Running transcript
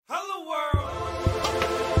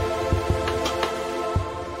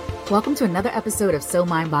Welcome to another episode of So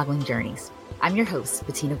Mind-Boggling Journeys. I'm your host,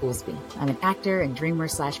 Bettina Goolsby. I'm an actor and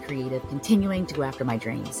dreamer/creative, continuing to go after my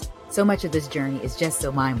dreams. So much of this journey is just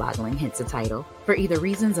so mind-boggling, hence the title, for either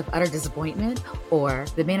reasons of utter disappointment or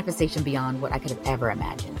the manifestation beyond what I could have ever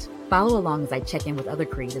imagined. Follow along as I check in with other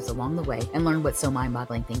creatives along the way and learn what so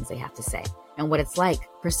mind-boggling things they have to say and what it's like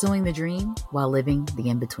pursuing the dream while living the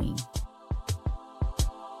in-between.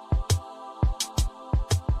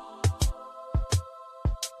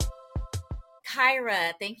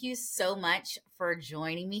 Kyera, thank you so much for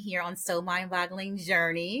joining me here on So Mind-Boggling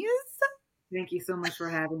Journeys. Thank you so much for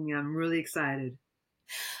having me. I'm really excited.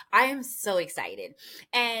 I am so excited.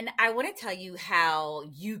 And I want to tell you how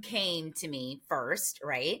you came to me first,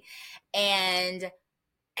 right? And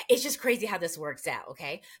it's just crazy how this works out,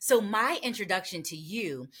 okay? So my introduction to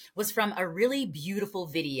you was from a really beautiful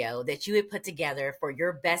video that you had put together for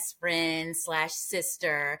your best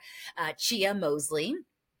friend/sister, Chia Mosley,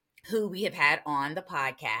 who we have had on the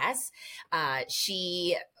podcast.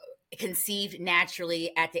 She conceived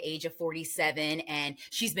naturally at the age of 47, and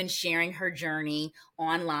she's been sharing her journey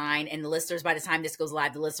online. And the listeners, by the time this goes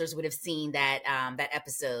live, the listeners would have seen that that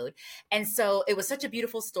episode. And so it was such a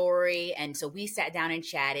beautiful story. And so we sat down and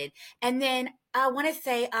chatted. And then I want to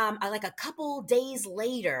say, like a couple days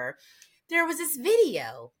later, there was this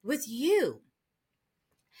video with you.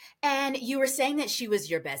 And you were saying that she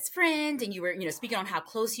was your best friend, and you were, speaking on how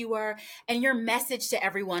close you were. And your message to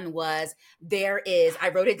everyone was,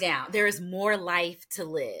 I wrote it down, there is more life to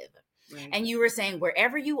live. Right. And you were saying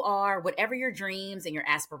wherever you are, whatever your dreams and your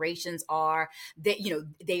aspirations are, that,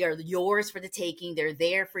 they are yours for the taking. They're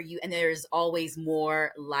there for you. And there's always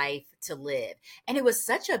more life to live. And it was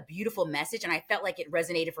such a beautiful message. And I felt like it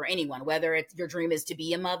resonated for anyone, whether your dream is to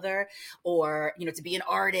be a mother or, to be an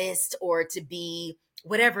artist or to be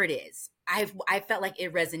whatever it is. I felt like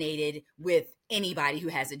it resonated with anybody who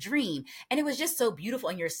has a dream. And it was just so beautiful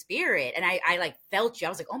in your spirit. And I like felt you. I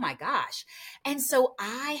was like, oh my gosh. And so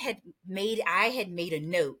I had made a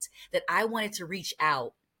note that I wanted to reach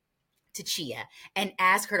out to Chia and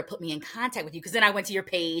ask her to put me in contact with you. Cause then I went to your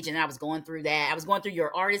page and I was going through that. I was going through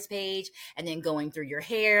your artist page and then going through your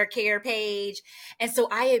hair care page. And so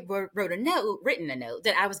I had written a note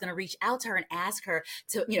that I was going to reach out to her and ask her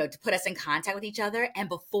to, to put us in contact with each other. And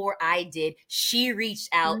before I did, she reached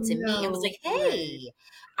out to me and was like, hey,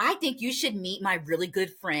 I think you should meet my really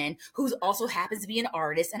good friend who also happens to be an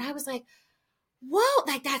artist. And I was like, whoa,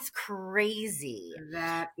 like that's crazy.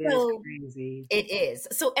 That is crazy. It is.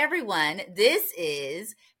 So everyone, this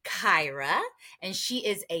is Kyera, and she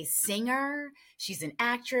is a singer. She's an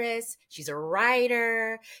actress. She's a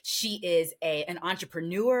writer. She is an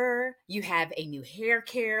entrepreneur. You have a new hair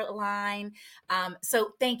care line.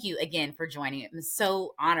 So thank you again for joining. I'm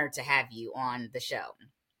so honored to have you on the show.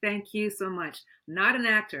 Thank you so much. Not an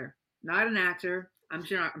actor. I'm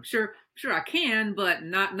sure I can, but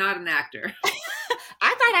not an actor.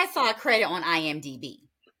 I thought I saw a credit on IMDb.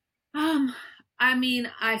 I mean,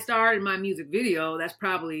 I starred in my music video. That's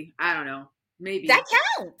probably, I don't know, maybe. That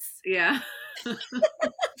counts. Yeah.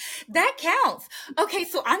 That counts. Okay,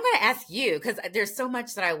 so I'm going to ask you, because there's so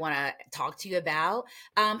much that I want to talk to you about.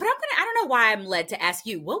 But I don't know why I'm led to ask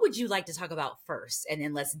you, what would you like to talk about first? And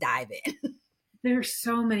then let's dive in. There's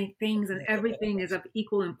so many things and everything is of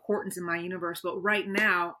equal importance in my universe. But right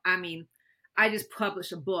now, I mean, I just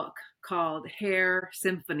published a book called Hair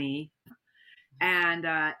Symphony. And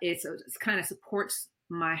it's kind of supports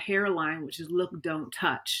my hairline, which is Look, Don't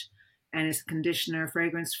Touch. And it's conditioner,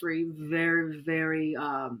 fragrance-free, very, very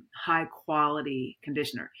high quality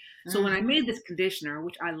conditioner. So when I made this conditioner,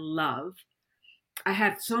 which I love, I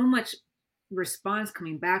had so much response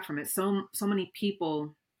coming back from it. So many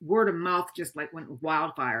people, word of mouth just like went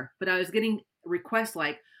wildfire. But I was getting requests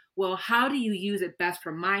like, well, how do you use it best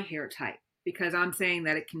for my hair type? Because I'm saying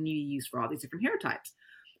that it can be used for all these different hair types.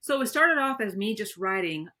 So it started off as me just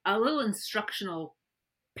writing a little instructional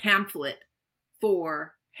pamphlet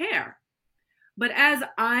for hair. But as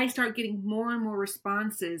I start getting more and more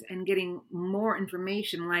responses and getting more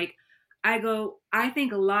information, like I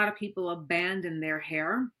think a lot of people abandon their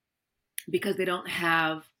hair because they don't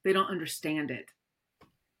understand it.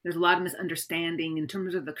 There's a lot of misunderstanding in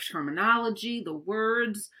terms of the terminology, the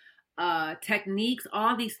words, techniques,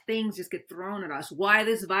 all these things just get thrown at us. Why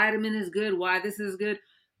this vitamin is good, why this is good.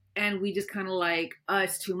 And we just kind of like,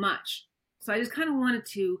 it's too much. So I just kind of wanted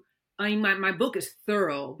to, my book is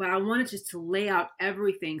thorough, but I wanted just to lay out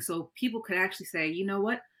everything so people could actually say, you know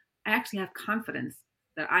what? I actually have confidence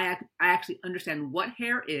that I actually understand what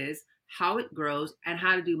hair is, how it grows, and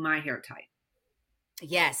how to do my hair type.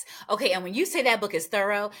 Yes. Okay. And when you say that book is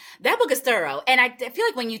thorough, that book is thorough. And I feel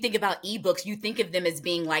like when you think about ebooks, you think of them as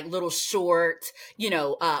being like little short,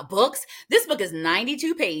 books. This book is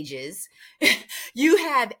 92 pages.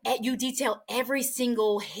 You detail every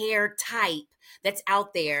single hair type that's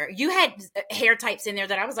out there. You had hair types in there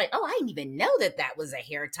that I was like, oh, I didn't even know that that was a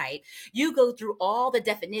hair type. You go through all the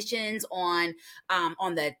definitions on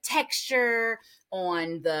the texture,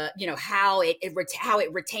 on the how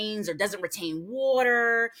it retains or doesn't retain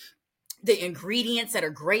water, the ingredients that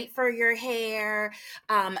are great for your hair.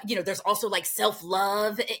 There's also like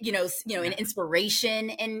self-love, and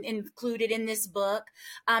inspiration included in this book.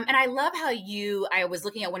 And I love how I was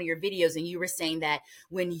looking at one of your videos and you were saying that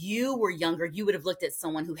when you were younger, you would have looked at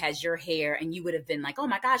someone who has your hair and you would have been like, oh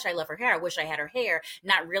my gosh, I love her hair. I wish I had her hair.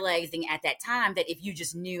 Not realizing at that time that if you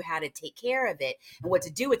just knew how to take care of it and what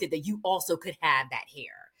to do with it, that you also could have that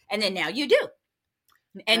hair. And then now you do.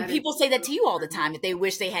 And That is people say that so to you all the true. time, that they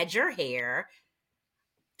wish they had your hair.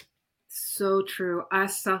 So true. I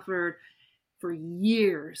suffered for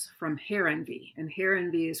years from hair envy, and hair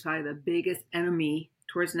envy is probably the biggest enemy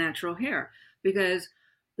towards natural hair because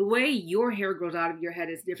the way your hair grows out of your head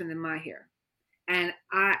is different than my hair. And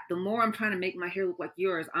the more I'm trying to make my hair look like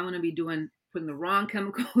yours, I'm going to be putting the wrong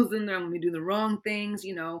chemicals in there. I'm going to be doing the wrong things.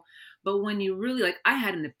 But when you really I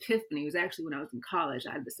had an epiphany. It was actually when I was in college.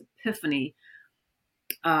 I had this epiphany.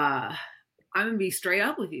 I'm going to be straight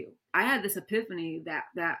up with you. I had this epiphany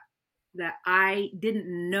that I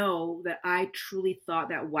didn't know that I truly thought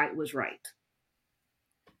that white was right.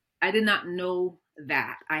 I did not know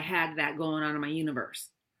that I had that going on in my universe.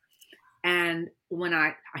 And when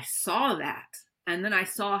I saw that, and then I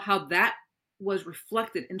saw how that was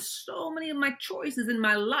reflected in so many of my choices in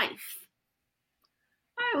my life,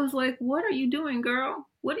 I was like, what are you doing, girl?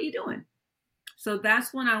 What are you doing? So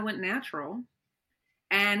that's when I went natural.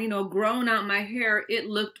 And, growing out my hair, it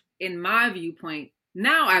looked, in my viewpoint,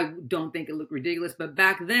 now I don't think it looked ridiculous, but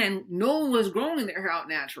back then, no one was growing their hair out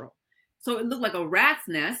natural. So it looked like a rat's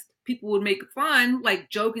nest. People would make fun, like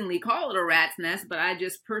jokingly call it a rat's nest, but I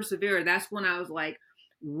just persevered. That's when I was like,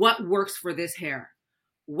 what works for this hair?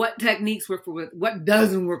 What techniques work for what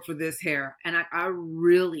doesn't work for this hair? And I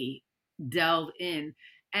really delved in.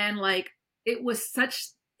 And it was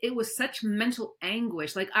such mental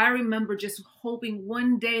anguish. Like I remember just hoping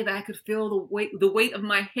one day that I could feel the weight of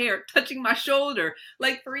my hair touching my shoulder.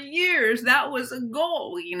 Like for years, that was a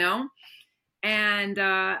goal. And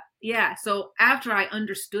yeah, so after I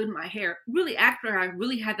understood my hair, really after I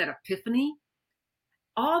really had that epiphany,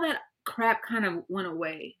 all that crap kind of went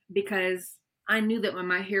away because I knew that when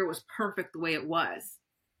my hair was perfect the way it was.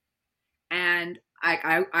 And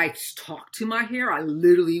I talk to my hair. I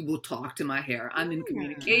literally will talk to my hair. I'm in Mm.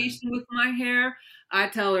 communication with my hair. I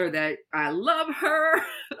tell her that I love her.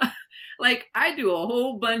 I do a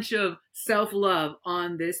whole bunch of self-love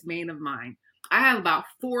on this mane of mine. I have about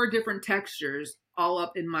 4 different textures all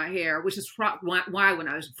up in my hair, which is why when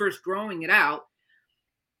I was first growing it out,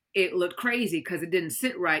 it looked crazy because it didn't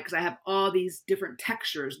sit right because I have all these different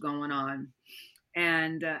textures going on.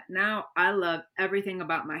 And now I love everything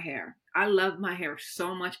about my hair. I love my hair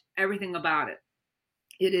so much, everything about it.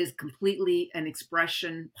 It is completely an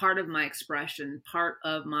expression, part of my expression, part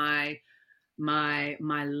of my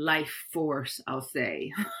life force, I'll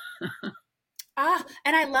say.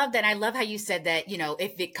 And I love that. I love how you said that,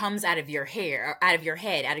 if it comes out of your hair, out of your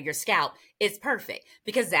head, out of your scalp, it's perfect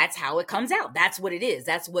because that's how it comes out. That's what it is.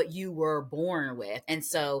 That's what you were born with. And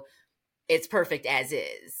so it's perfect as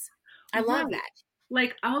is. I love Right.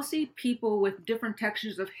 that. I'll see people with different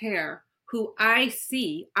textures of hair who I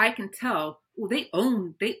can tell, well, they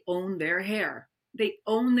own their hair. They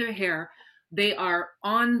own their hair. They are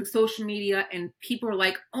on social media and people are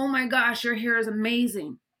like, "Oh my gosh, your hair is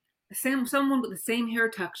amazing." Someone with the same hair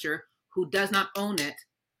texture who does not own it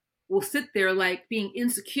will sit there like being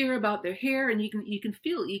insecure about their hair, and you can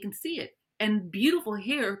feel it, you can see it. And beautiful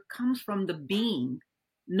hair comes from the being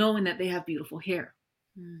knowing that they have beautiful hair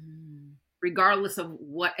Mhm. regardless of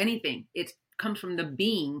what anything. It comes from the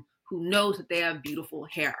being who knows that they have beautiful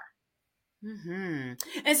hair. And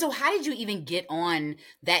so, how did you even get on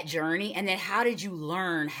that journey? And then, how did you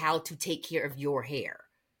learn how to take care of your hair?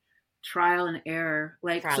 Trial and error.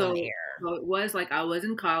 Trial and error. So it was like I was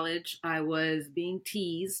in college, I was being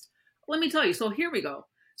teased. Let me tell you, so here we go.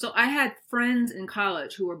 So I had friends in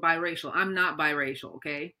college who were biracial. I'm not biracial,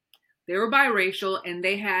 okay? They were biracial and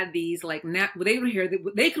they had these they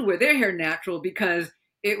could wear their hair natural because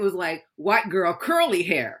it was like white girl curly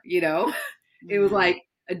hair. It was Mm. like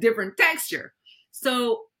a different texture.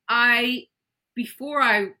 So before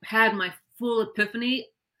I had my full epiphany,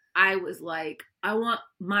 I was like, I want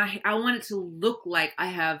it to look like I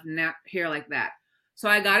have hair like that. So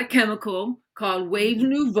I got a chemical called Wave Mhm.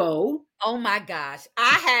 Nouveau. Oh my gosh.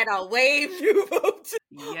 I had a Wave Nouveau too.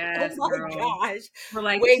 Oh Yes, my girl. gosh. For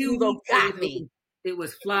like Wave 2 weeks, Nouveau got me. it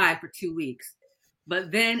was fly for 2 weeks.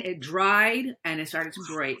 But then it dried and it started to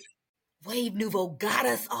break. Wave Nouveau got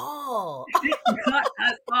us all. It got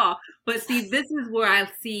us all. But see, this is where I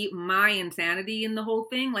see my insanity in the whole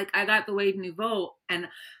thing. Like I got the Wave Nouveau and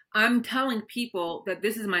I'm telling people that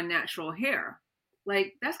this is my natural hair.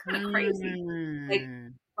 Like that's kind of crazy. Like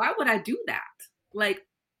Mm. why would I do that? Like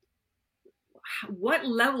what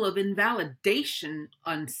level of invalidation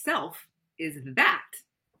on self is that?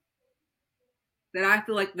 That I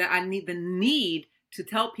feel like that I need the need to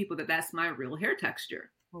tell people that that's my real hair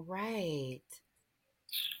texture. Right.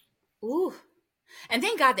 Ooh. And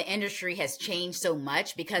thank God the industry has changed so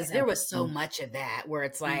much because there Yes. was so much of that where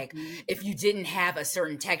it's like Mhm. if you didn't have a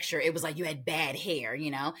certain texture, it was like you had bad hair,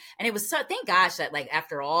 And it was so thank gosh that like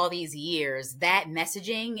after all these years, that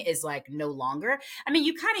messaging is like no longer. I mean,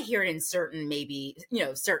 you kind of hear it in certain maybe,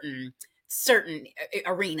 certain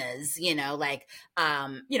arenas, like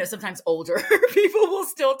sometimes older people will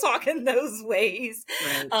still talk in those ways.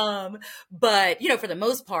 Right. But for the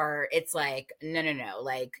most part, it's like no,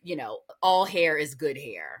 like all hair is good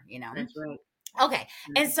hair. That's right. Okay.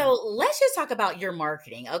 That's And so right. let's just talk about your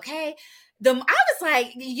marketing, okay? I was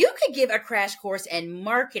like, you could give a crash course in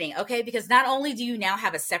marketing, okay? Because not only do you now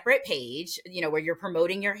have a separate page, where you're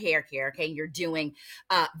promoting your hair care, okay? You're doing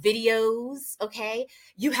videos, okay?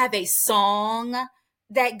 You have a song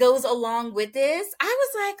that goes along with this. I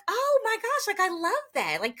was like, oh my gosh, like I love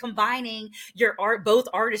that. Like combining your both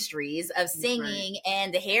artistries of That's right. singing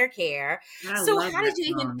and the hair care. I So love how that did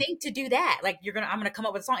you even song. think to do that? Like I'm gonna come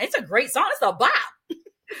up with a song. It's a great song. It's a bop.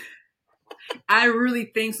 I really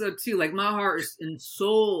think so too. Like my heart and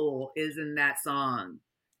soul is in that song.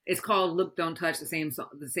 It's called "Look, Don't Touch," the same song,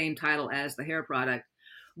 the same title as the hair product.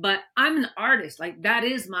 But I'm an artist. Like that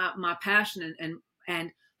is my passion,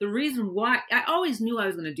 and the reason why I always knew I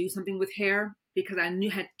was going to do something with hair because I knew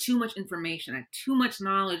had too much information, I had too much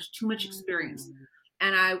knowledge, too much experience, Mm.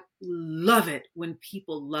 and I love it when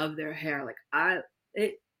people love their hair.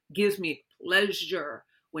 It gives me pleasure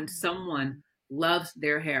when someone Mhm. loves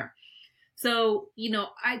their hair. So,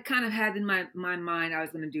 I kind of had in my mind I was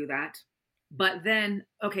going to do that. But then,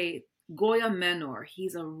 okay, Goya Menor,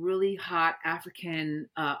 he's a really hot African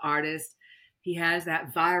artist. He has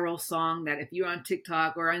that viral song that if you're on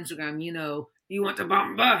TikTok or Instagram, you want to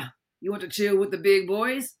bamba, you want to chill with the big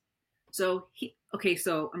boys. Okay,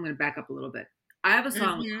 so I'm going to back up a little bit. I have a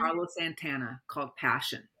song with Mhm. Carlos Santana called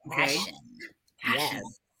Passion. Okay. Passion. Passion.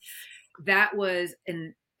 Yes. That was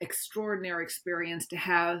an extraordinary experience to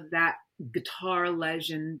have that guitar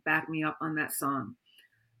legend back me up on that song.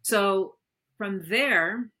 So from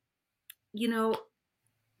there, you know,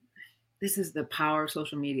 this is the power of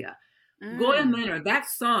social media. Goya Mm. Menor, that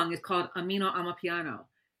song is called Amino Amapiano.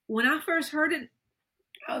 When I first heard it,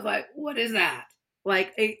 I was like, what is that?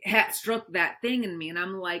 Like it had struck that thing in me, and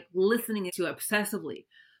I'm like listening to it obsessively.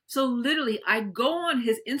 So literally, I go on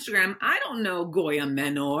his Instagram. I don't know Goya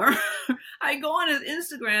Menor. I go on his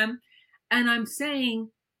Instagram, and I'm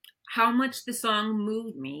saying how much the song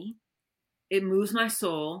moved me. It moves my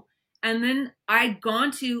soul. And then I'd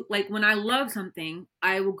gone to like when I love something,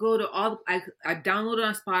 I will go to I downloaded it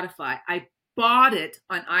on Spotify. I bought it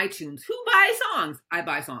on iTunes. Who buys songs? I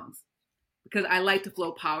buy songs because I like to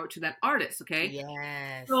flow power to that artist. Okay,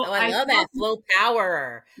 Yes. so Oh, I I love saw that flow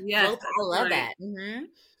power. yes, Flow that's power. I love right. that. Hmm.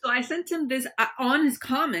 So I sent him this on his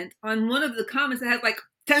comment on one of the comments that has like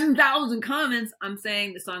 10,000 comments. I'm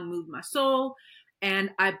saying the song moved my soul.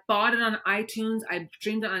 And I bought it on iTunes. I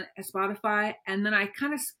streamed it on Spotify. And then I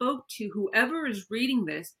kind of spoke to whoever is reading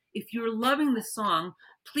this. If you're loving the song,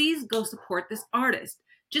 please go support this artist.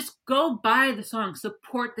 Just go buy the song,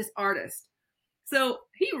 support this artist. So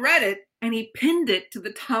he read it and he pinned it to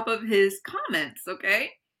the top of his comments.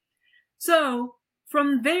 Okay. So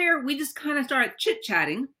from there, we just kind of started chit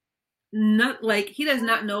chatting. Not like he does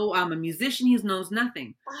not know I'm a musician. He knows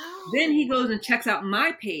nothing. Then he Oh. goes and checks out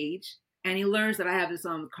my page and he learns that I have this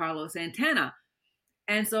song with Carlos Santana.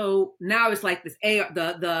 And so now it's like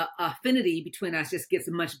the affinity between us just gets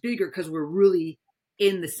much bigger because we're really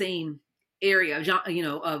in the same area,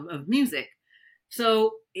 of music.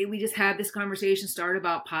 So we just had this conversation start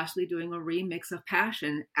about possibly doing a remix of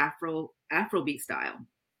Passion Afrobeat style.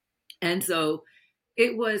 And so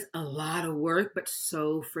it was a lot of work, but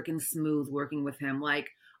so freaking smooth working with him. Like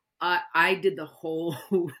I did the whole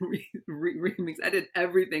remix. I did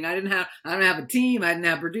everything. I don't have a team. I didn't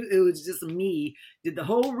have produce. It was just me. Did the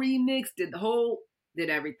whole remix. Did the whole. did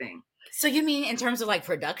everything. So you mean in terms of like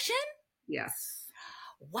production? Yes.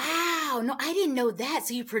 Wow. No, I didn't know that.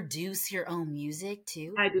 So you produce your own music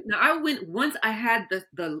too? I did. Now I went once I had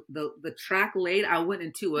the track laid. I went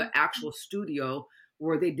into an actual studio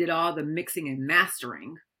where they did all the mixing and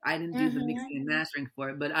mastering. I didn't do the Mm-hmm. mixing and mastering for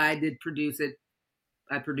it, but I did produce it.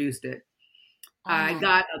 I produced it. Oh I my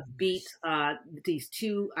got a beat. gosh. These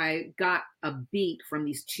two. I got a beat from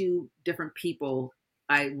these two different people.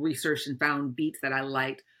 I researched and found beats that I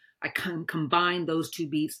liked. I combined those two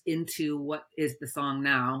beats into what is the song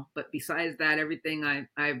now. But besides that, everything I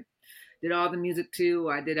did all the music too.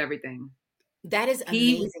 I did everything. That is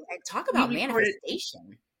He amazing. And talk he about recorded.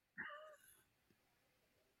 manifestation.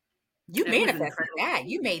 You It was manifested incredible. that.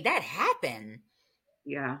 You made that happen.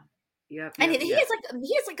 Yeah. Yep. And Yep. Yep.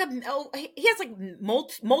 he has like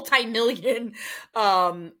multi-million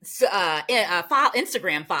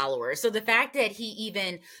Instagram followers. So the fact that he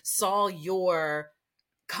even saw your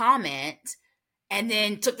comment and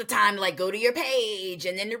then took the time to like go to your page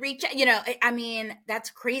and then to reach out, I mean, that's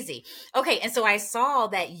crazy. Okay, and so I saw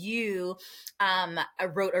that you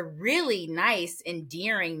wrote a really nice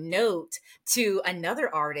endearing note to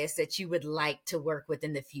another artist that you would like to work with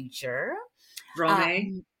in the future.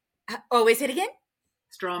 Stromae. um oh, is it again?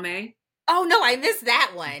 Stromae. Oh no, I missed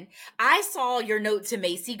that one. I saw your note to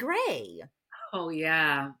Macy Gray. Oh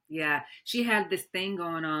yeah. Yeah. She had this thing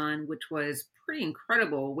going on, which was pretty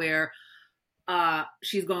incredible, where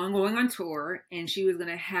she's going on tour, and she was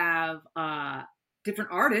gonna have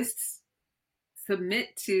different artists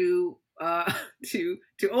submit to to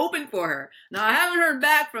open for her. Now I haven't heard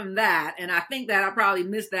back from that, and I think that I probably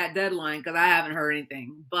missed that deadline because I haven't heard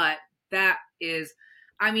anything. But that is,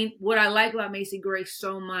 I mean, what I like about Macy Gray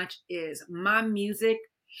so much is my music.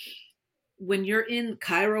 When you're in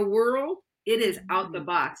Kyera world, it is out the Mhm.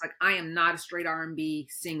 box. Like I am not a straight R&B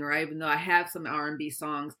singer, even though I have some R&B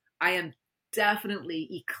songs. I am definitely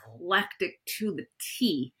eclectic to the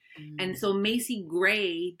T. And Mm, so Macy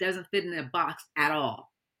Gray doesn't fit in a box at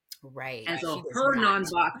all. right, And she so does her not.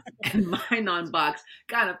 non-box and my non-box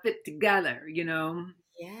kind of fit together, you know?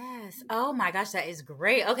 Yes. Oh my gosh, that is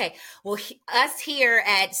great. Okay. Well, us here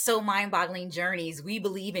at So Mind Boggling Journeys, we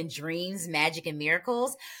believe in dreams, magic, and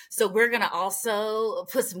miracles. So we're going to also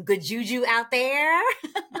put some good juju out there.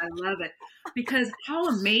 I love it. Because how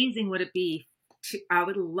amazing would it be I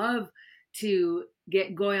would love to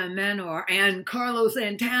get Goya Menor and Carlos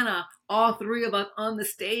Santana, all three of us on the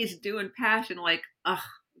stage doing passion. Like,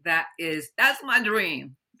 that's my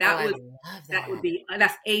dream. Oh, That I would love that would that. be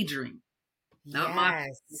that's a dream, not my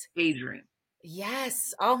Yes. a dream.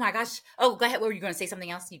 Yes. Oh my gosh. Oh, go ahead. What were you going to say? Something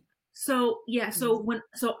else? So yeah, Mhm.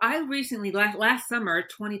 so I recently last summer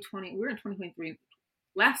 2020, we're in 2023.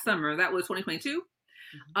 Last summer, that was 2022.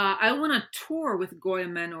 Mhm. I went on tour with Goya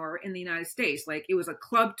Menor in the United States. Like it was a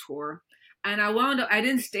club tour, and I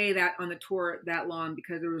didn't stay that on the tour that long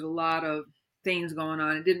because there was a lot of things going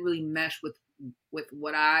on. It didn't really mesh with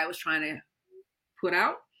what I was trying to put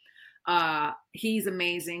out. He's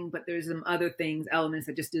amazing, but there's some other things, elements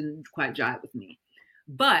that just didn't quite jive with me.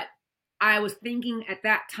 But I was thinking at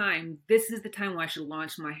that time, this is the time when I should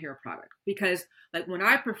launch my hair product, because like when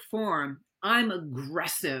I perform, I'm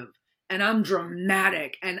aggressive and I'm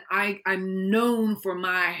dramatic, and I'm known for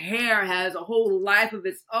my hair has a whole life of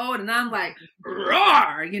its own, and I'm like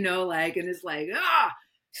roar, like, and it's like ah.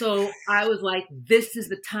 So I was like, this is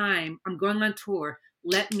the time. I'm going on tour.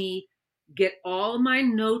 Let me get all my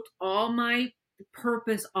notes, all my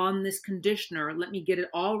purpose on this conditioner. Let me get it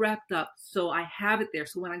all wrapped up so I have it there.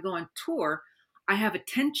 So when I go on tour, I have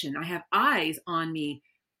attention, I have eyes on me,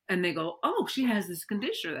 and they go, oh, she has this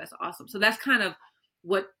conditioner. That's awesome. So that's kind of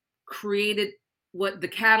what created what the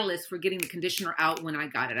catalyst for getting the conditioner out when I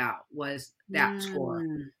got it out was that tour.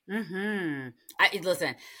 Mm-hmm.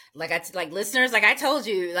 Listen, like listeners, like I told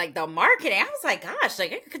you, like the marketing. I was like, gosh,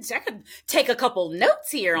 like I could take a couple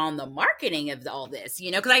notes here on the marketing of all this,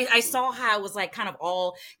 because I saw how it was like kind of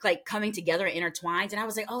all like coming together and intertwined, and I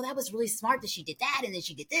was like, oh, that was really smart that she did that, and then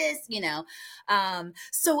she did this.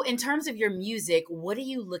 So in terms of your music, what are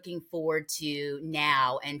you looking forward to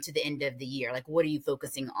now and to the end of the year? Like, what are you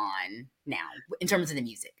focusing on now in terms of the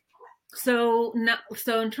music? So now,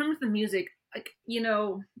 so in terms of the music, like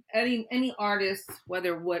any artist,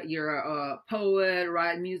 whether what you're a poet,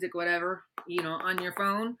 write music, whatever, on your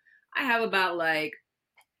phone, I have about like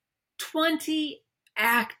 20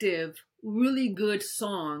 active, really good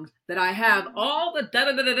songs that I have all the da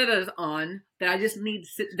da da da da's on that I just need to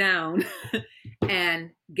sit down and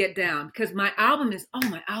get down, because my album's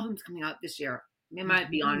coming out this year. It might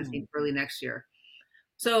be honestly Mhm. early next year.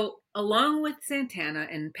 So, along with Santana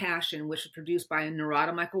and Passion, which was produced by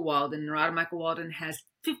Narada Michael Walden, Narada Michael Walden has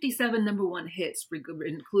 57 number one hits,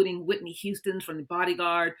 including Whitney Houston's from The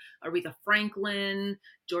Bodyguard, Aretha Franklin,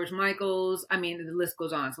 George Michael's. I mean, the list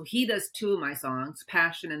goes on. So he does two of my songs,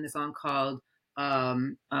 Passion and the song called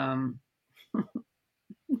um, um,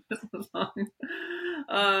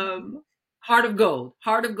 um, Heart of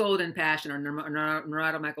Gold and Passion, or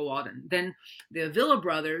Narada Michael Walden. Then the Avila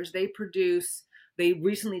Brothers, they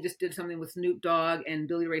recently just did something with Snoop Dogg and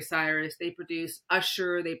Billy Ray Cyrus. They produce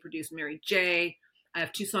Usher, they produce Mary J. I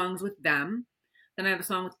have two songs with them. Then I have a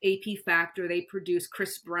song with AP Factor. They produce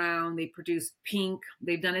Chris Brown. They produce Pink.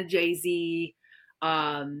 They've done a Jay-Z.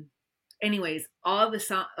 Anyways, all of the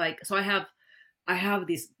song, like, so I have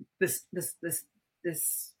this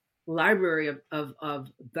library of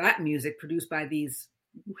that music produced by these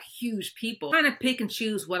huge people. Trying to pick and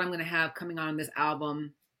choose what I'm going to have coming on this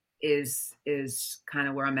album is kind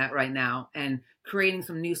of where I'm at right now, and creating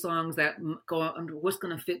some new songs that go under what's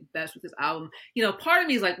going to fit best with this album. You know, part of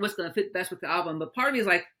me is like, what's going to fit best with the album, but part of me is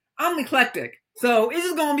like, I'm eclectic, so it's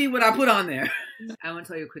just going to be what I put on there. I want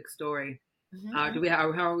to tell you a quick story. Mm-hmm.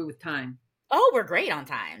 How are we with time? Oh, we're great on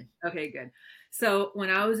time. Okay, good. So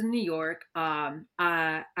when I was in New York, I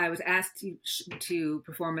was asked to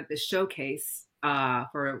perform at this showcase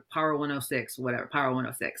for Power 106, whatever, Power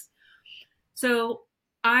 106. So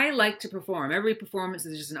I like to perform. Every performance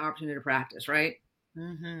is just an opportunity to practice, right?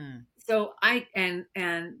 Mm-hmm. So and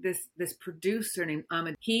this producer named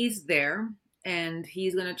Ahmed, he's there and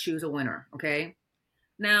he's gonna choose a winner. Okay.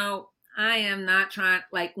 Now I am not trying,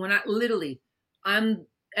 like, when I literally,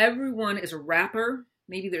 everyone is a rapper.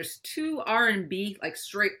 Maybe there's two R&B, like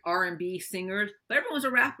straight R&B singers, but everyone's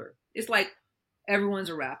a rapper. It's like everyone's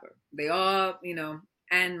a rapper. They all,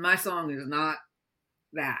 and my song is not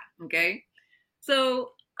that. Okay.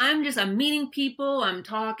 So I'm meeting people, I'm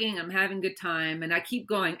talking, I'm having a good time, and I keep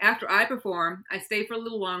going. After I perform, I stay for a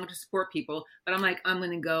little longer to support people, but I'm like, I'm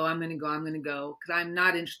gonna go, because I'm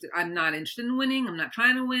not interested. I'm not interested in winning. I'm not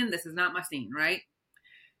trying to win. This is not my scene, right?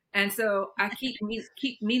 And so I keep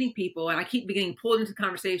meeting people, and I keep getting pulled into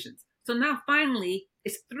conversations. So now finally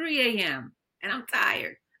it's 3 a.m. and I'm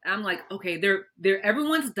tired. And I'm like, okay,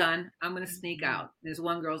 everyone's done. I'm gonna sneak out. And there's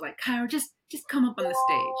one girl's like, Kyra, just come up on the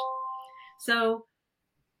stage. So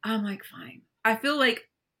I'm like, fine. I feel like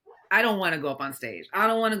I don't want to go up on stage. I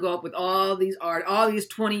don't want to go up with all these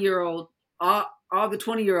 20-year-old, all the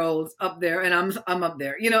 20-year-olds up there, and I'm up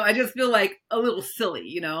there. I just feel like a little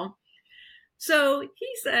silly. So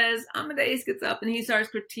he says, Amadeus gets up and he starts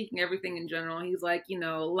critiquing everything in general. He's like, a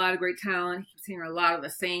lot of great talent. He's hearing a lot of the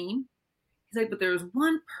same. He's like, but there was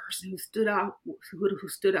one person who stood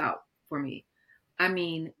out for me. I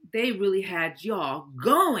mean, they really had y'all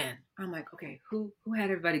going. I'm like, okay, who had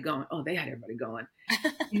everybody going? Oh, they had everybody going.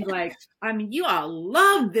 He's like, I mean, you all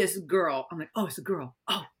love this girl. I'm like, oh, it's a girl.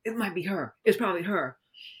 Oh, it might be her. It's probably her.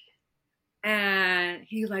 And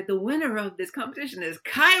he's like, the winner of this competition is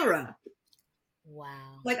Kyera.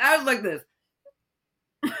 Wow. Like, I was like this.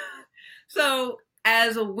 So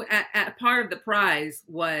as a part of the prize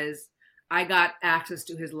was I got access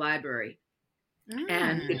to his library.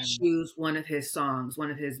 And could choose one of his songs,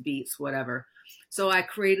 one of his beats, whatever. So I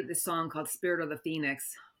created this song called Spirit of the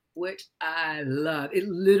Phoenix, which I love.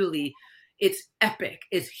 It's epic.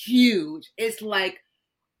 It's huge. It's like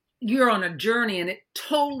you're on a journey, and it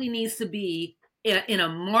totally needs to be in a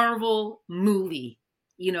Marvel movie.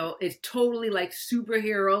 It's totally like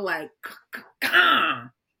superhero, like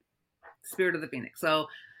Spirit of the Phoenix. So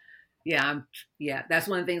yeah, that's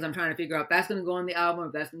one of the things I'm trying to figure out. If that's going to go on the album,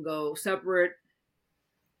 if that's going to go separate.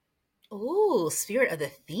 Ooh, Spirit of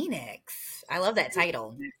the Phoenix. I love that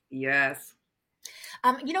title. Yes.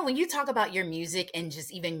 When you talk about your music and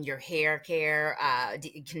just even your hair care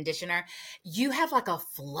conditioner, you have like a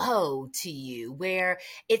flow to you where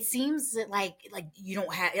it seems that like you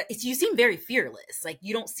don't have. You seem very fearless. Like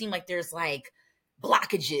you don't seem like there's like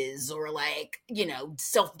blockages or like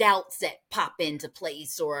self-doubts that pop into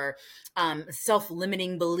place or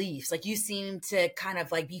self-limiting beliefs. Like you seem to kind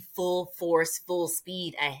of like be full force, full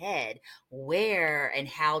speed ahead. Where and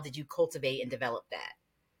how did you cultivate and develop that?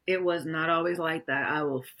 It was not always like that. I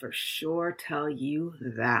will for sure tell you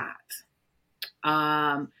that.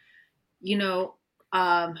 Girl,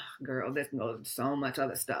 this goes so much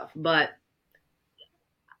other stuff, but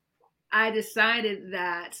I decided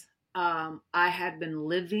that I had been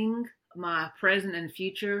living my present and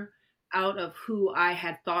future out of who I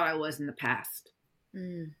had thought I was in the past.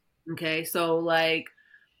 Okay, so like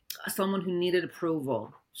someone who needed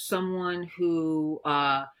approval, someone who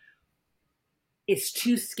is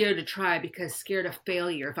too scared to try because scared of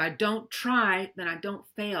failure. If I don't try, then I don't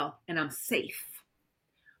fail and I'm safe.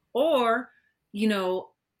 Or, you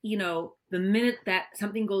know, the minute that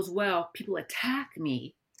something goes well, people attack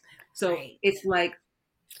me. So Right. it's like,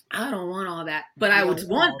 I don't want all that, but I You would don't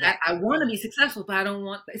want want all that. that. I want to be successful, but I don't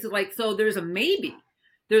want. It's like, so there's a maybe.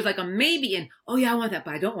 There's like a maybe, and oh yeah, I want that,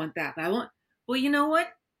 but I don't want that. But I want. Well, you know what?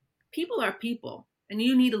 People are people, and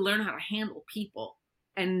you need to learn how to handle people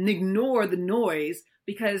and ignore the noise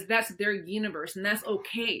because that's their universe, and that's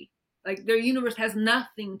okay. Like their universe has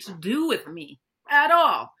nothing to do with me at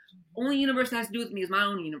all. Only universe that has to do with me is my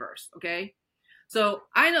own universe. Okay, so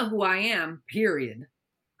I know who I am. Period.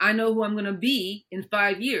 I know who I'm going to be in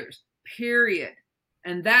 5 years, period.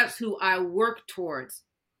 And that's who I work towards.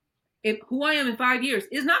 If who I am in 5 years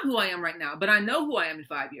is not who I am right now, but I know who I am in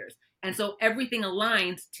 5 years. And so everything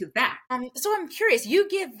aligns to that. So I'm curious. You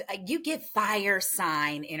give fire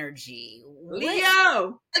sign energy. What?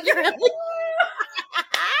 Leo. You're yes.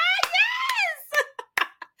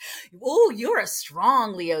 Oh, you're a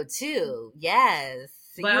strong Leo too. Yes.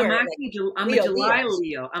 So But you I'm are like actually, I'm a Leo July Leo.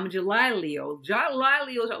 Leo. I'm a July Leo. July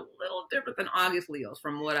Leos are a little different than August Leos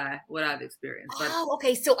from what I've experienced. But Oh,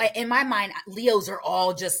 okay. So in my mind, Leos are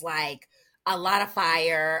all just like a lot of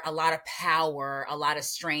fire, a lot of power, a lot of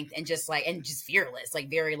strength, and just fearless, like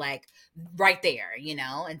very like right there, you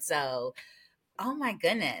know? And so, oh my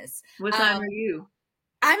goodness. what sign are Um, you?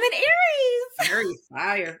 I'm an Aries. Aries,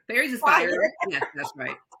 fire. Aries is fire. Fire. Yes, that's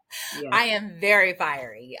right. Yes. I am very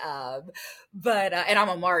fiery. But and I'm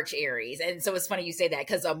a March Aries. And so it's funny you say that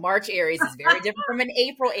because a March Aries is very different from an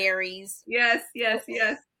April Aries. Yes, yes,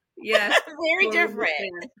 yes, yes. Very Totally different.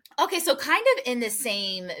 understand. Okay, so kind of in the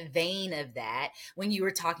same vein of that, when you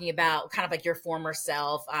were talking about kind of like your former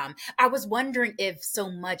self, I was wondering if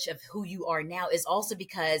so much of who you are now is also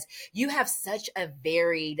because you have such a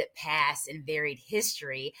varied past and varied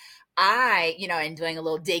history. In doing a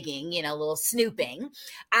little digging, a little snooping,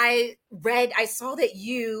 I saw that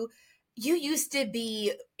you used to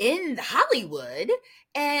be in Hollywood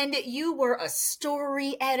and you were a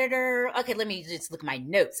story editor. Okay, let me just look at my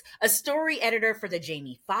notes. A story editor for the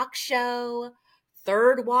Jamie Foxx show,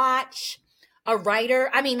 Third Watch, a writer.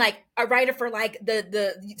 I mean, like a writer for like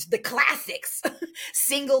the classics,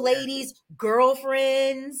 Single Yes, Ladies,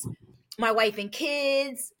 Girlfriends, My Wife and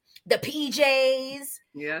Kids, the PJs.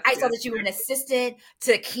 yes, I saw yes, that you were yes. an assistant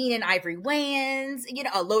to Keenne and Ivory Wayans,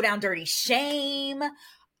 a low down dirty shame,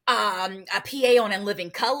 a PA on In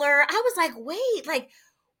Living Color. I was like, wait, like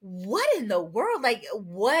what in the world? Like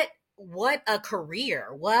what a career,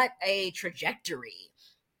 what a trajectory.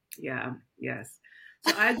 Yeah, yes.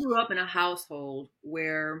 So I grew up in a household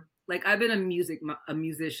where, like, I've been a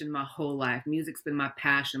musician my whole life. Music's been my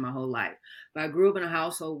passion my whole life. But I grew up in a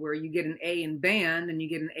household where you get an A in band and you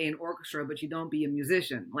get an A in orchestra, but you don't be a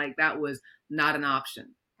musician. Like that was not an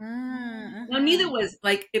option. Well, neither Mm-hmm. was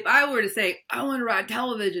like if I were to say I want to ride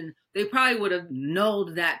television, they probably would have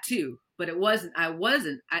nulled that too. But it wasn't. I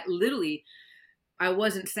wasn't. I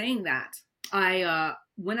wasn't saying that. I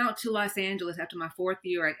went out to Los Angeles after my fourth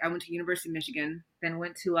year. I went to University of Michigan, then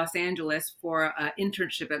went to Los Angeles for an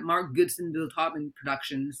internship at Mark Goodson Bill Taubman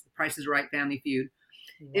Productions, The Price is Right Family Feud.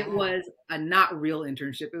 It Wow. was a not real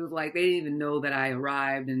internship. It was like they didn't even know that I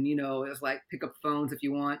arrived, and it was like pick up phones if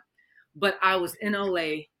you want. But I was in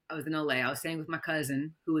LA. I was in LA. I was staying with my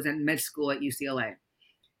cousin who was in med school at UCLA.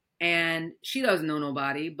 And she doesn't know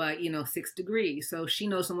nobody, but 6 degrees. So she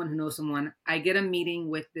knows someone who knows someone. I get a meeting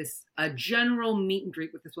with a general meet and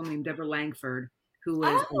greet with this woman named Deborah Langford, who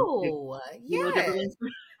is, Oh, Deborah yes.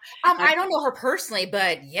 Langford? I don't know her personally,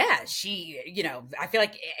 but yeah, I feel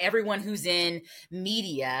like everyone who's in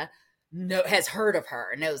media has heard of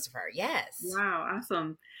her, knows of her. Yes. Wow,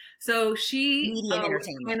 awesome. So she Media and was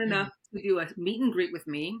entertainment. kind enough to do a meet and greet with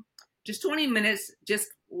me, just 20 minutes,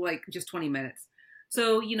 just 20 minutes.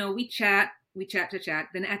 So, we chat to chat.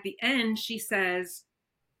 Then at the end, she says,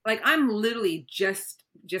 like, I'm literally just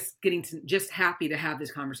happy to have this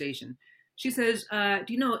conversation. She says, do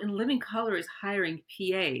you know In Living Color is hiring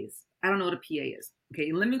PAs? I don't know what a PA is. Okay,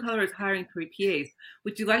 In Living Color is hiring PAs.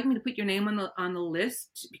 Would you like me to put your name on the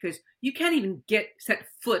list? Because you can't even get set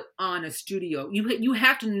foot on a studio. You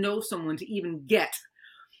have to know someone to even get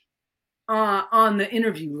on the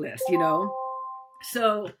interview list.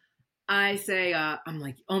 So I say, I'm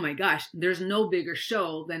like, oh my gosh, there's no bigger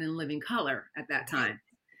show than In Living Color at that Right.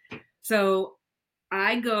 time. So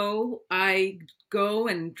I go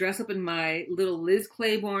and dress up in my little Liz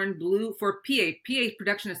Claiborne blue for PA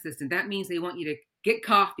production assistant. That means they want you to get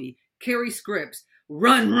coffee, carry scripts,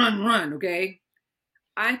 run, run, run. Okay.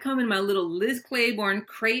 I come in my little Liz Claiborne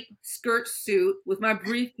crepe skirt suit with my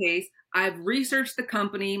briefcase. I've researched the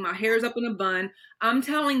company. My hair's up in a bun. I'm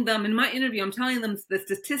telling them in my interview, I'm telling them the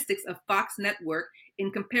statistics of Fox Network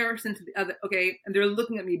in comparison to the other. Okay. And they're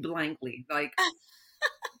looking at me blankly, like,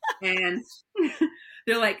 and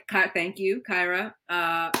they're like, thank you, Kyra.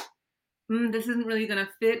 This isn't really going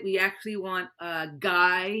to fit. We actually want a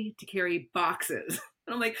guy to carry boxes.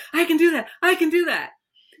 And I'm like, I can do that. I can do that.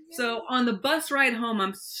 So on the bus ride home,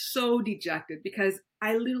 I'm so dejected because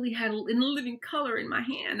I literally had in living color in my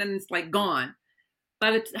hand and it's like gone.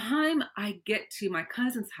 By the time I get to my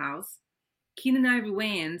cousin's house, Keenne and Ivory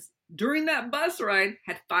Wayans, during that bus ride,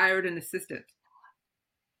 had fired an assistant.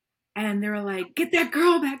 And they're like, get that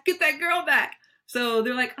girl back, get that girl back. So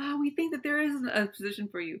they're like, oh, we think that there is a position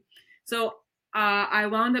for you. So I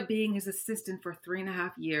wound up being his assistant for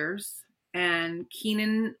 3.5 years. And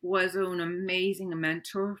Keenne was an amazing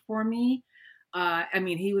mentor for me. I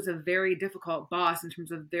mean, he was a very difficult boss in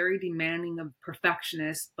terms of very demanding of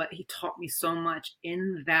perfectionist, but he taught me so much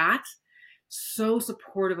in that. So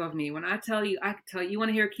supportive of me. When I tell you, I can tell you. You want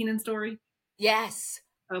to hear a Keenan story? Yes.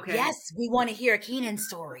 Okay. Yes, we want to hear a Keenan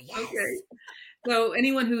story. Yes. Okay. So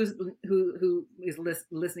anyone who is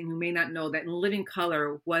listening who may not know that In Living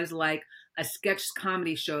Color was like a sketch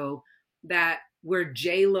comedy show where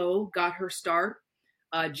J-Lo got her start.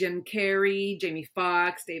 Jim Carrey, Jamie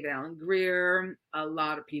Foxx, David Allen Greer, a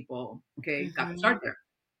lot of people, got the start there.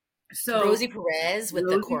 So Rosie Perez with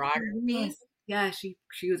the choreography. Yeah, she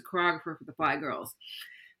was choreographer for the Fly Girls.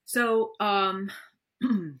 So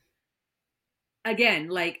again,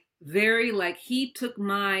 he took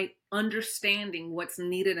my understanding what's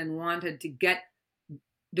needed and wanted to get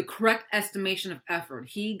the correct estimation of effort.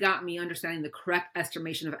 He got me understanding the correct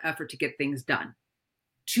estimation of effort to get things done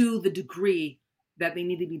to the degree that they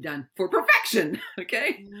need to be done for perfection.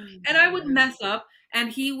 Okay. Mm-hmm. And I would mess up, and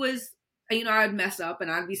he was, I'd mess up and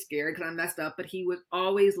I'd be scared because I messed up, but he was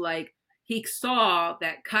always like, he saw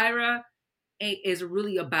that Kyra is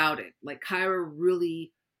really about it. Like Kyra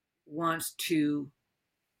really wants to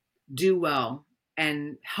do well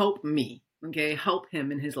and help me, help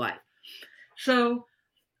him in his life. So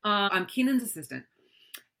I'm Keenan's assistant.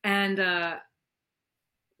 And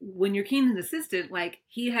when you're Keenan's assistant, like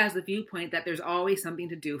he has the viewpoint that there's always something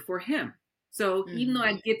to do for him. So even though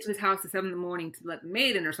I get to his house at 7 a.m. to let the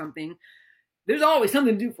maid in or something, there's always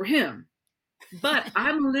something to do for him. But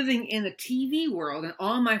I'm living in the TV world, and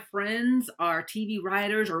all my friends are TV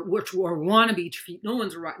writers, or wannabe. No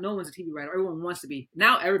one's a TV writer. Everyone wants to be.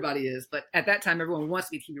 Now everybody is, but at that time, everyone wants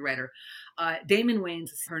to be a TV writer. Damon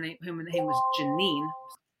Wayans, her name was Janine.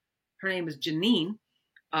 Her name is Janine.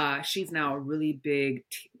 She's now a really big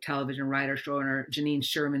television writer, showrunner. Janine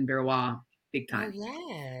Sherman Berrois, big time. Oh,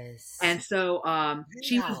 yes. And so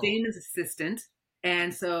she was Damon's assistant,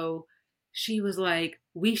 and so she was like,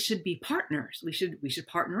 we should be partners. We should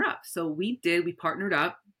partner up. So we did. We partnered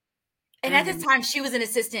up. And at this time, she was an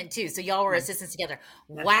assistant too. So y'all were assistants together.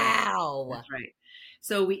 Wow. Right. That's right.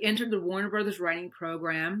 So we entered the Warner Brothers writing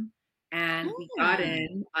program, and we got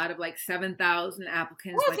in out of like 7,000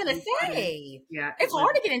 applicants. I was going to say, yeah, it's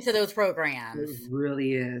hard to get into those programs. It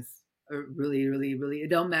really is. It really, really, really. It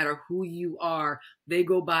don't matter who you are. They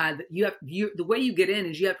go by. The way you get in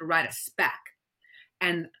is you have to write a spec.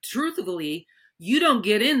 And truthfully, you don't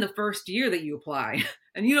get in the first year that you apply,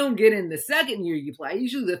 and you don't get in the second year you apply,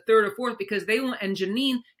 usually the third or fourth, because they won't. And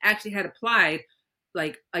Janine actually had applied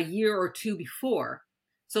like a year or two before.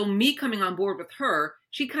 So me coming on board with her,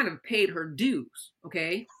 she kind of paid her dues,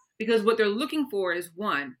 okay? Because what they're looking for is,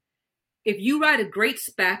 one, if you write a great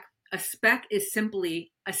spec, a spec is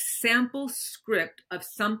simply a sample script of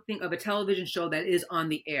something, of a television show that is on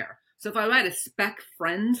the air. So if I write a spec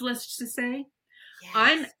Friends, let's just say, yes.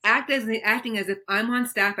 I'm acting as if I'm on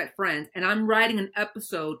staff at Friends, and I'm writing an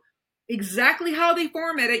episode exactly how they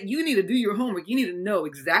format it. You need to do your homework. You need to know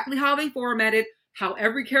exactly how they format it, how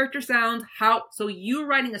every character sounds, so you're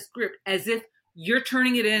writing a script as if you're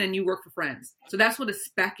turning it in and you work for Friends. So that's what a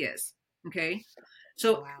spec is. Okay.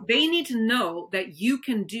 So They need to know that you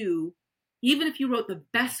can do, even if you wrote the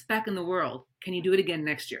best spec in the world, can you do it again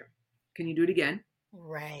next year? Can you do it again?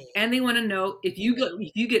 Right. And they want to know if you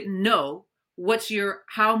get no,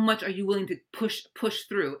 how much are you willing to push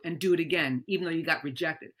through and do it again, even though you got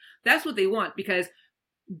rejected? That's what they want, because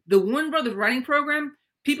the Warner Brothers writing program,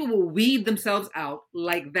 people will weed themselves out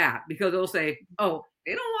like that, because they'll say, oh,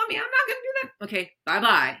 they don't want me, I'm not going to do that. Okay,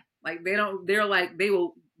 bye-bye. Like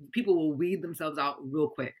people will weed themselves out real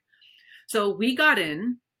quick. So we got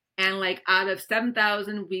in, and like out of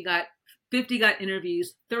 7,000, we got 50 got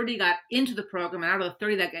interviews, 30 got into the program, and out of the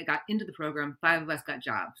 30 that got into the program, 5 of us got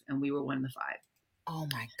jobs, and we were one of the 5. Oh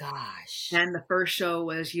my gosh. And the first show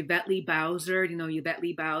was Yvette Lee Bowser. You know Yvette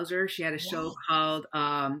Lee Bowser? She had a show Yeah.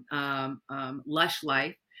 called Lush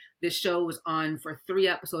Life. This show was on for 3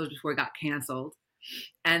 episodes before it got canceled.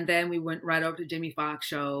 And then we went right over to Jimmy Fox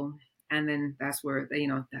show. And then that's where,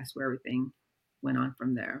 that's where everything went on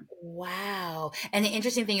from there. Wow. And the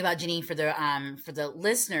interesting thing about Janine for the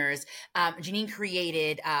listeners, Janine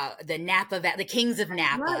created the Kings of Right.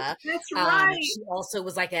 Napa. That's right. She also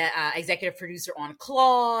was like a executive producer on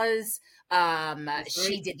Claws. That's right.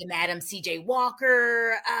 She did the Madam C.J.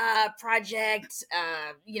 Walker project.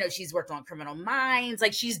 She's worked on Criminal Minds.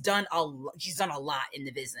 Like she's done a lot in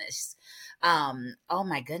the business. Oh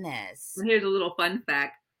my goodness. And here's a little fun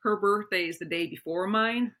fact. Her birthday is the day before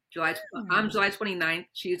mine. I'm Hmm. July 29th.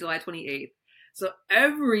 She's July 28th. So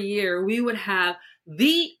every year we would have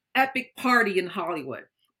the epic party in Hollywood.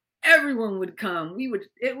 Everyone would come.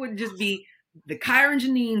 It would just be the Kyra and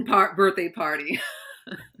Janine birthday party.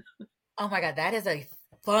 Oh my God, that is a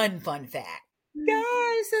fun fact.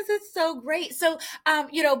 Gosh, this is so great. So,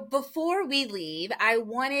 before we leave, I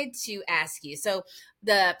wanted to ask you. So,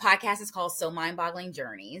 the podcast is called "So Mind Boggling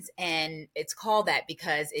Journeys," and it's called that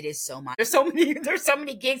because it is so much. There's so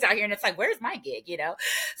many gigs out here, and it's like, where's my gig?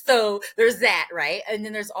 So there's that, right? And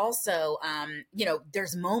then there's also,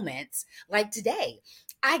 there's moments like today.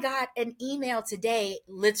 I got an email today,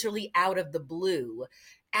 literally out of the blue,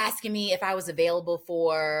 asking me if I was available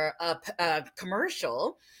for a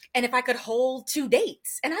commercial and if I could hold 2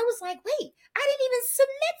 dates. And I was like, wait, I didn't even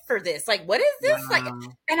submit for this. Like, what is this? Like, Wow.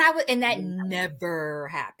 and that never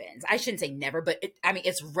happens. I shouldn't say never, but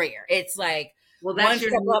it's rare. It's like Well, one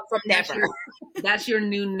step up from that's never. that's your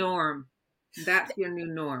new norm. That's your new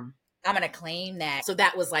norm. I'm going to claim that. So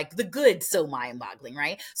that was like the good, so mind boggling,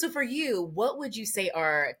 right? So for you, what would you say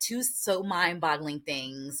are two so mind boggling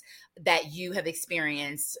things that you have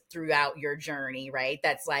experienced throughout your journey, right?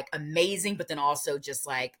 That's like amazing, but then also just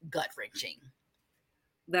like gut wrenching.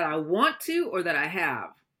 That I want to or that I have.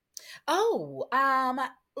 Oh,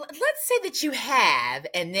 let's say that you have,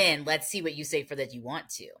 and then let's see what you say for that you want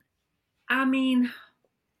to. I mean,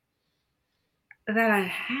 that I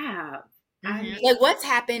have. I Mhm. mean, Like what's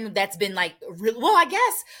happened that's been like well, I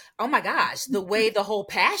guess, oh my gosh, the way the whole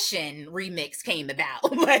Passion remix came about.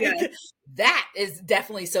 yeah, Like that is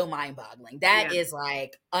definitely so mind-boggling. That yeah, is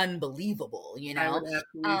like unbelievable, I would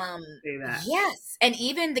absolutely Um say that. yes, and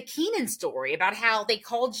even the Keenan story about how they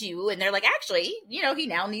called you and they're like, actually, he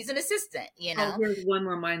now needs an assistant. Oh, here's one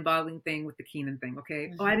more mind-boggling thing with the Keenan thing.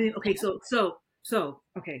 Okay. Oh, I Mhm. didn't. Okay.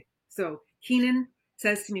 Okay. So Keenan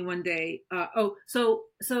says to me one day,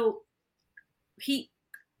 he,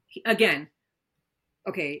 he again.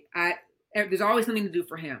 Okay. There's always something to do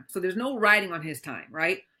for him. So there's no writing on his time,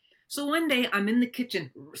 right? So one day I'm in the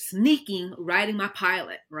kitchen sneaking writing my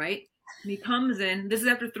pilot, right? And he comes in. This is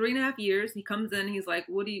after 3.5 years. He comes in. He's like,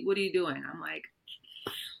 What are you doing?" I'm like,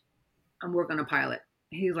 "I'm working on a pilot."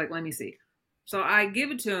 He's like, "Let me see." So I give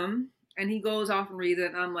it to him, and he goes off and reads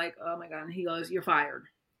it, and I'm like, "Oh my God." And he goes, "You're fired."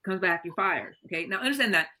 Comes back, "You're fired." Okay. Now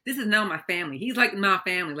understand that this is now my family. He's like my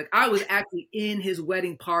family. Like I was actually in his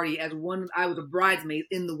wedding party I was a bridesmaid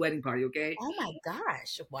in the wedding party. Okay. Oh my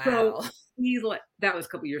gosh. So Wow. he's like, that was a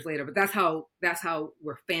couple years later, but that's how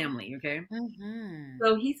we're family. Okay. Mhm.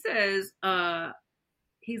 So he says, "I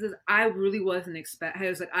really wasn't I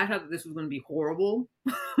was like, I thought that this was going to be horrible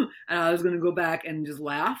and I was going to go back and just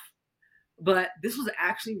laugh. But this was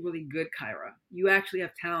actually really good, Kyra. You actually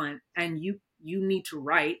have talent and you need to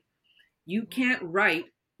write. You can't write.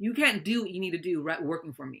 You can't do what you need to do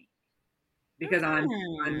working for me because I'm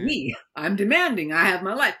Mm. me. I'm demanding. I have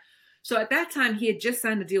my life." So at that time, he had just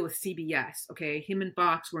signed a deal with CBS. Okay, him and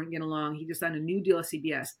Fox weren't getting along. He just signed a new deal with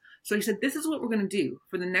CBS. So he said, "This is what we're going to do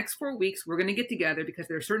for the next 4 weeks. We're going to get together because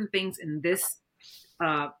there are certain things in this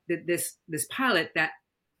pilot that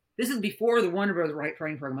this is before the Warner Brothers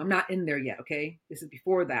writing program. I'm not in there yet. Okay, this is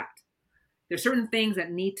before that. There's certain things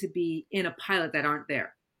that need to be in a pilot that aren't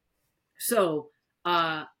there. So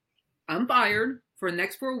uh, I'm fired for the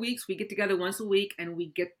next 4 weeks. We get together once a week and we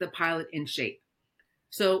get the pilot in shape."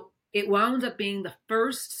 So it wound up being the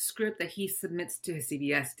first script that he submits to his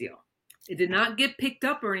CBS deal. It did not get picked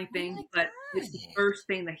up or Oh my anything, but it's the gosh. first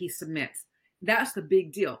thing that he submits. That's the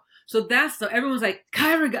big deal. So everyone's like,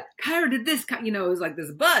 Kyra did this. It was like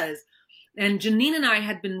this buzz. And Janine and I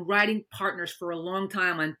had been writing partners for a long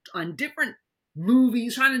time on different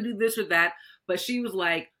movies, trying to do this or that. But she was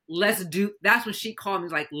like, that's when she called me,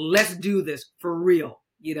 like, "Let's do this for real.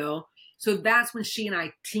 So that's when she and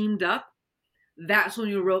I teamed up. That's when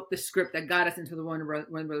you wrote the script that got us into the Warner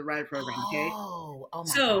Brothers Writer Program. Okay. Oh my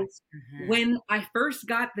So gosh. Mhm. when I first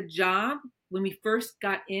got the job, when we first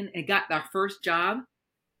got in and got our first job.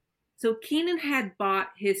 So Keenne had bought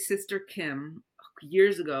his sister Kim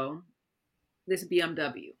years ago this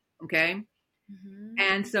BMW, okay? Mm-hmm.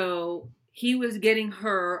 And so he was getting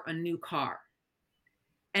her a new car.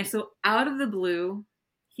 And so out of the blue,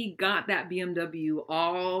 he got that BMW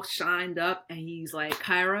all shined up and he's like,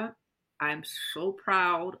 Kyra, I'm so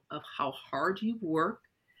proud of how hard you've worked.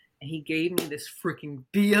 And he gave me this freaking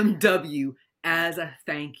BMW as a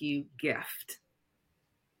thank you gift.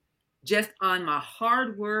 Just on my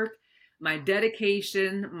hard work, my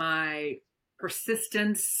dedication, my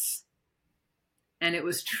persistence. And it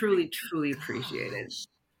was truly, truly appreciated. Gosh.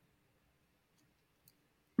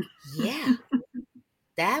 Yeah.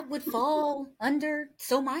 That would fall under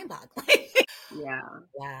so mind-boggling. Yeah.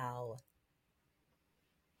 Wow.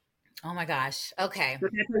 Oh my gosh. Okay. So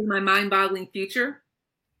can I tell you my mind-boggling future?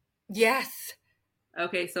 Yes.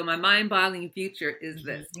 Okay, so my mind-boggling future is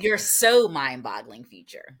this. Your so mind-boggling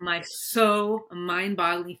future. My so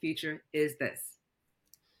mind-boggling future is this.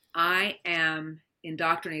 I am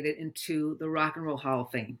indoctrinated into the Rock and Roll Hall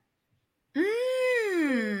of Fame.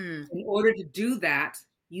 Mm. In order to do that,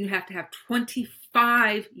 you have to have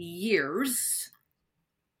 25 years.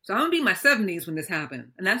 So I'm going to be in my 70s when this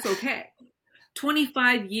happened, and that's okay.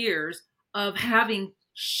 25 years of having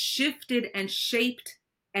shifted and shaped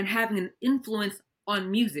and having an influence on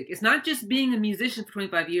music. It's not just being a musician for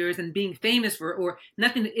 25 years and being famous for or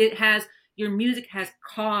nothing. It has, your music has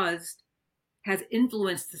caused, has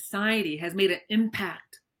influenced society, has made an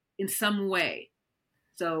impact in some way.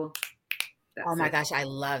 So that's oh my gosh, I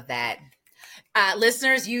love that.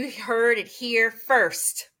 Listeners, you heard it here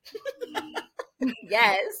first.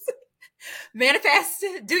 Yes. Manifest,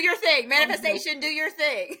 do your thing. Manifestation, do your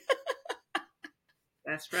thing.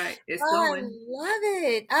 That's right. It's I going. love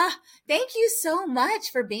it. Thank you so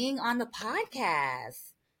much for being on the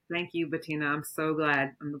podcast. Thank you, Bettina. I'm so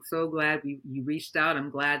glad. I'm so glad you reached out. I'm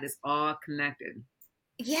glad it's all connected.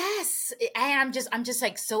 Yes, and I'm just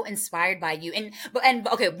like so inspired by you. And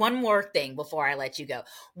okay, one more thing before I let you go.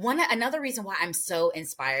 Another reason why I'm so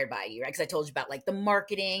inspired by you, right? Because I told you about like the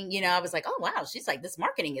marketing. I was like, oh wow, she's like, this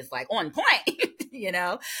marketing is like on point.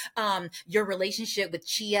 Your relationship with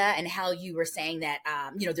Chia and how you were saying that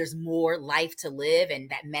there's more life to live,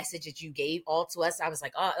 and that message that you gave all to us. I was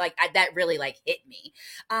like, oh, like that really like hit me.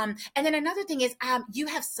 And then another thing is, you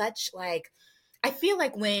have such like. I feel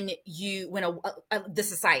like when the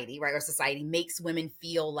society, right, our society makes women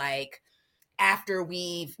feel like after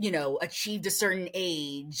we've, achieved a certain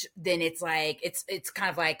age, then it's like, it's kind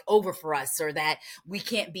of like over for us, or that we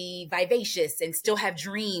can't be vivacious and still have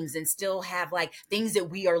dreams and still have like things that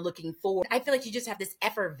we are looking for. I feel like you just have this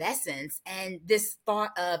effervescence and this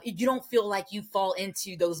thought of, you don't feel like you fall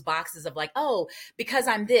into those boxes of like, oh, because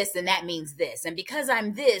I'm this and that means this. And because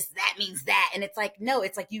I'm this, that means that. And it's like, no,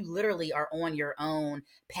 it's like you literally are on your own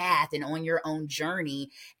path and on your own journey,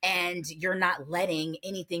 and you're not letting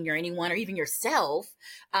anything or anyone or even yourself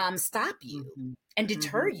stop you and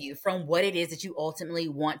deter you from what it is that you ultimately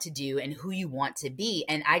want to do and who you want to be.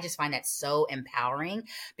 And I just find that so empowering,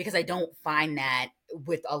 because I don't find that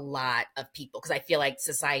with a lot of people, because I feel like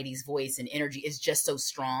society's voice and energy is just so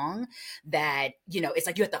strong that, it's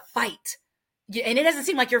like you have to fight. And it doesn't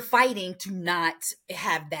seem like you're fighting to not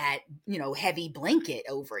have that, heavy blanket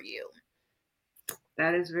over you.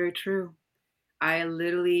 That is very true. I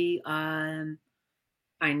literally,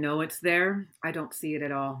 I know it's there. I don't see it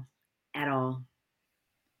at all. At all.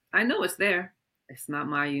 I know it's there. It's not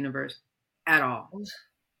my universe at all.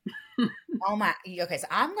 Oh my, okay, so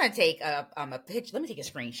I'm going to take a picture. Let me take a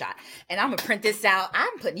screenshot and I'm going to print this out.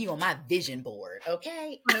 I'm putting you on my vision board,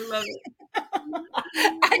 okay? I love it.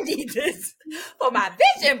 I need this for my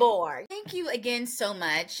vision board. Thank you again so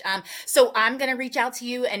much. So I'm going to reach out to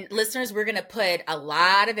you, and listeners, we're going to put a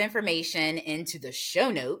lot of information into the show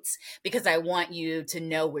notes, because I want you to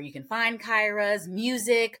know where you can find Kyera's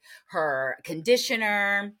music, her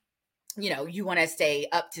conditioner. You want to stay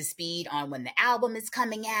up to speed on when the album is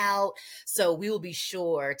coming out. So we will be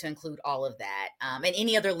sure to include all of that, and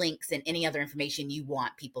any other links and any other information you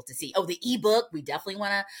want people to see. Oh, the ebook. We definitely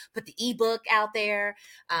want to put the ebook out there.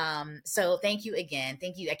 So thank you again.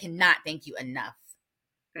 Thank you. I cannot thank you enough.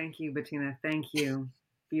 Thank you, Bettina. Thank you.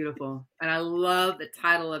 Beautiful. And I love the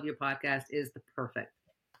title of your podcast is The Perfect.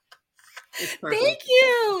 Thank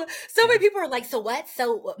you. So many people are like, so what?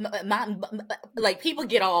 So like people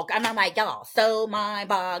get all, I'm like, y'all, so mind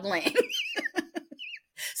boggling.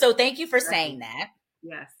 So thank you for saying that.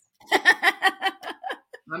 Yes.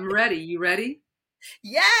 I'm ready. You ready?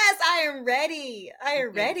 Yes, I am ready. I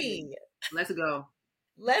am ready. Let's go.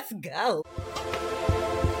 Let's go.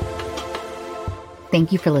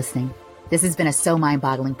 Thank you for listening. This has been a So Mind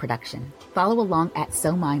Boggling production. Follow along at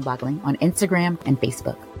So Mind Boggling on Instagram and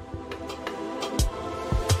Facebook.